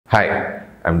Hi,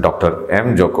 I'm Dr.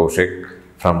 M. Joe Kaushik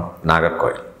from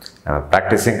Nagarkoil. I'm a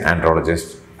practicing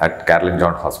andrologist at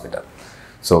Cleveland Hospital.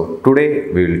 So today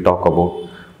we will talk about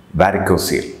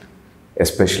varicocele,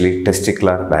 especially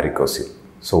testicular varicocele.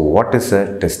 So what is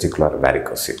a testicular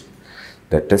varicocele?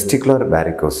 The testicular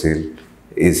varicocele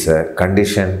is a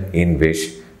condition in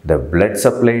which the blood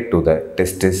supply to the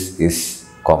testis is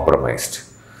compromised.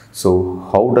 So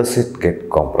how does it get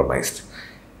compromised?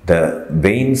 The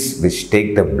veins which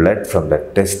take the blood from the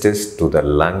testis to the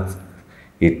lungs,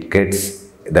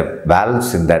 the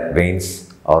valves in that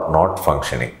veins are not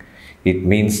functioning. It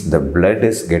means the blood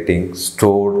is getting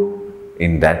stored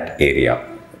in that area,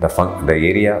 the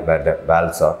area where the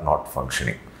valves are not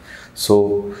functioning.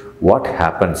 So what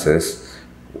happens is,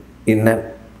 in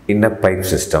a pipe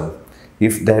system,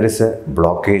 if there is a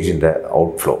blockage in the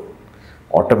outflow,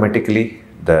 automatically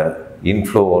the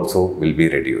inflow also will be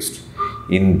reduced.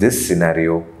 In this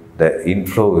scenario, the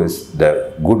inflow is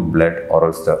the good blood or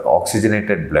else the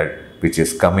oxygenated blood which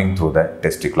is coming through the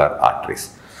testicular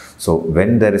arteries. So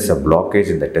when there is a blockage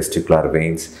in the testicular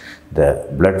veins, the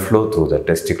blood flow through the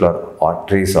testicular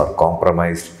arteries are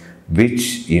compromised,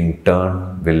 which in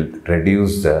turn will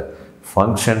reduce the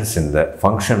function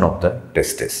of the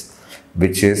testis,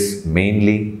 which is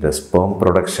mainly the sperm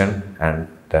production, and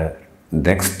the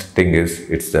next thing is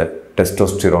it's the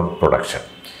testosterone production.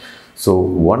 So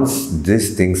once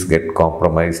these things get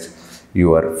compromised,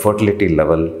 your fertility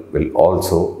level will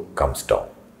also comes down.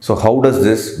 So how does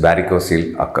this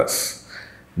varicocele occurs?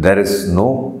 There is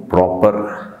no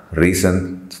proper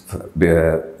reason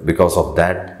because of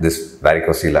that this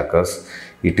varicocele occurs.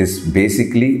 It is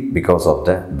basically because of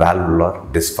the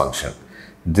valvular dysfunction.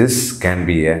 This can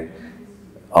be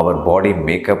our body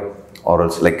makeup, or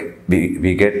else like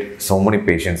we get so many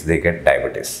patients, they get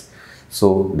diabetes.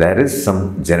 So there is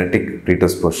some genetic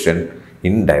predisposition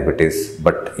in diabetes,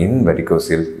 but in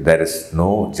varicocele there is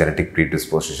no genetic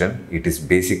predisposition. It is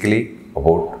basically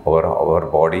about our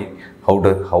body, how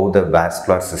the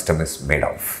vascular system is made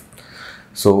of.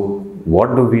 So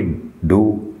what do we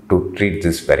do to treat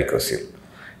this varicocele?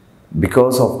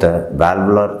 Because of the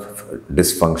valvular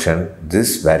dysfunction,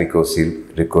 this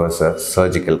varicocele requires a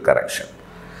surgical correction.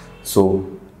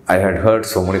 So I had heard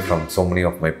from so many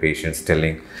of my patients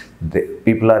telling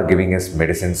people are giving us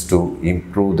medicines to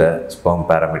improve the sperm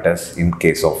parameters in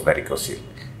case of varicocele.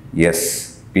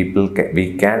 Yes,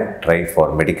 we can try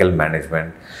for medical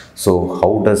management. So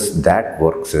how does that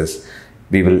works is,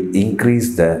 we will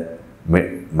increase the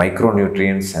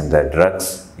micronutrients and the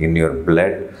drugs in your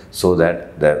blood, so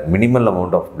that the minimal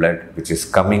amount of blood which is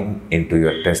coming into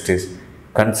your testis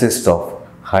consists of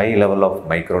high level of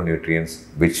micronutrients,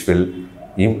 which will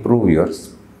improve your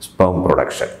sperm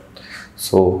production.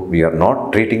 So we are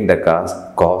not treating the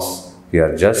cause, we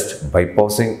are just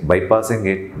bypassing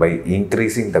it by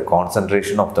increasing the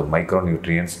concentration of the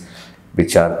micronutrients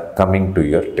which are coming to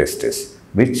your testis,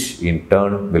 which in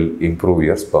turn will improve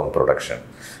your sperm production.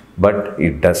 But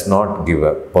it does not give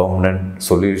a permanent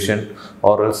solution,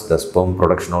 or else the sperm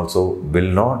production also will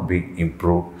not be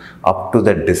improved up to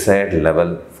the desired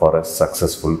level for a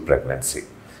successful pregnancy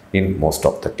in most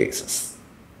of the cases.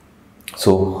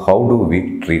 So how do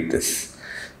we treat this?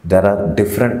 There are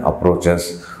different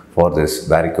approaches for this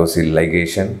varicocele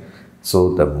ligation.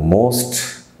 So the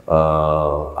most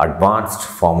advanced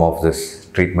form of this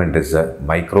treatment is a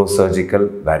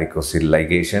microsurgical varicocele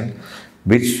ligation,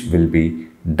 which will be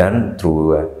done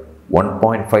through a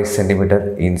 1.5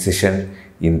 centimeter incision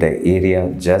in the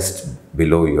area just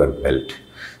below your belt.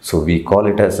 So we call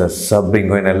it as a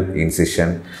subinguinal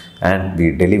incision, and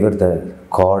we deliver the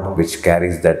cord which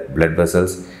carries that blood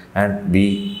vessels, and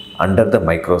we, under the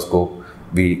microscope,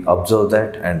 we observe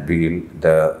that, and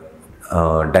the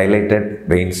dilated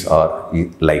veins are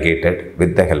ligated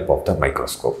with the help of the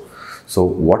microscope. So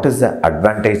what is the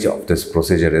advantage of this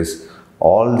procedure is,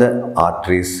 all the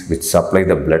arteries which supply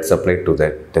the blood supply to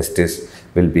the testis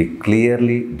will be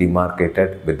clearly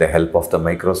demarcated with the help of the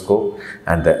microscope,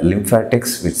 and the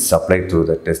lymphatics which supply through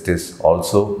the testis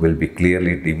also will be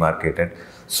clearly demarcated,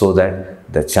 so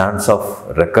that the chance of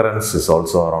recurrence is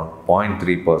also around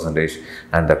 0.3%,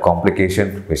 and the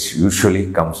complication which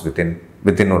usually comes within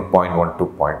 0.1 to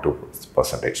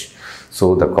 0.2%.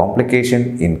 So the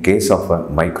complication in case of a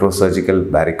microsurgical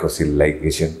varicocele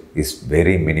ligation is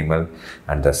very minimal,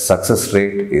 and the success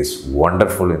rate is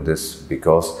wonderful in this,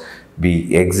 because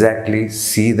we exactly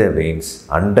see the veins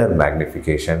under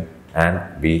magnification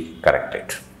and we correct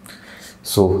it.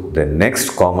 So the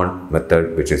next common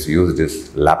method which is used is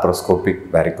laparoscopic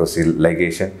varicocele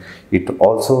ligation. It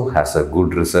also has a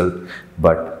good result,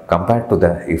 but compared to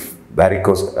the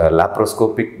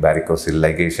laparoscopic varicocele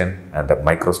ligation and the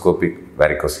microscopic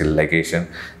varicocele ligation,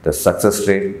 the success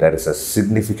rate, there is a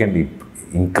significantly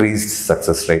increased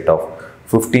success rate of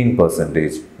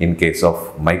 15% in case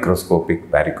of microscopic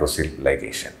varicocele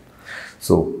ligation.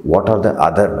 So what are the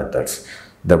other methods?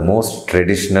 The most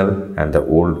traditional and the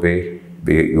old way,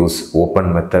 we use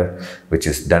open method, which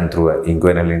is done through an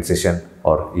inguinal incision,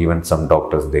 or even some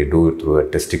doctors, they do it through a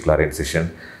testicular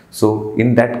incision. So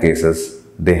in that cases,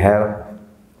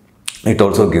 it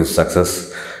also gives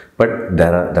success, but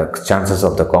there are the chances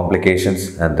of the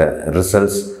complications and the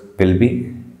results will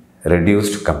be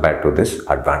reduced compared to this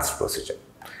advanced procedure.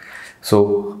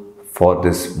 So for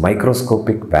this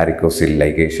microscopic varicocele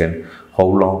ligation, how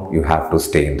long you have to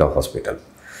stay in the hospital?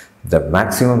 The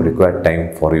maximum required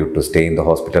time for you to stay in the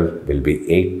hospital will be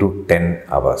 8 to 10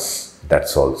 hours.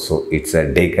 That's all. So it's a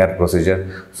daycare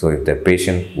procedure. So if the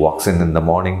patient walks in the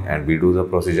morning and we do the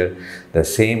procedure, the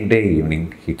same day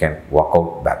evening he can walk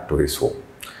out back to his home.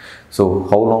 So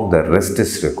how long the rest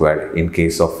is required in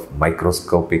case of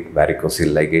microscopic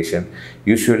varicocele ligation?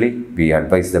 Usually we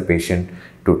advise the patient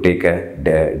to take a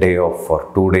day off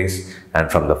for 2 days,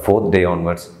 and from the 4th day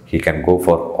onwards he can go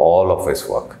for all of his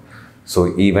work.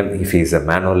 So even if he is a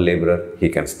manual laborer, he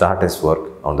can start his work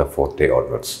on the 4th day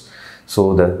onwards.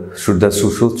 So should the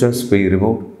sutures be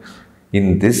removed?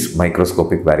 In this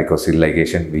microscopic varicocele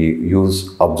ligation, we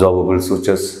use absorbable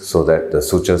sutures so that the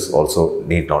sutures also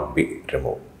need not be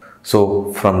removed.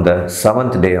 So from the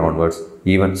 7th day onwards,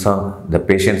 even the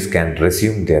patients can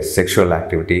resume their sexual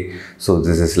activity. So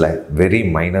this is like very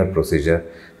minor procedure,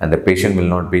 and the patient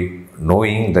will not be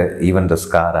knowing even the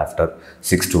scar after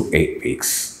 6 to 8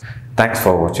 weeks. Thanks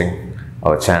for watching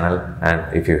our channel,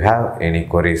 and if you have any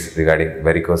queries regarding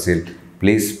varicocele,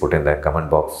 please put in the comment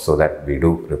box so that we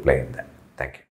do reply in that. Thank you.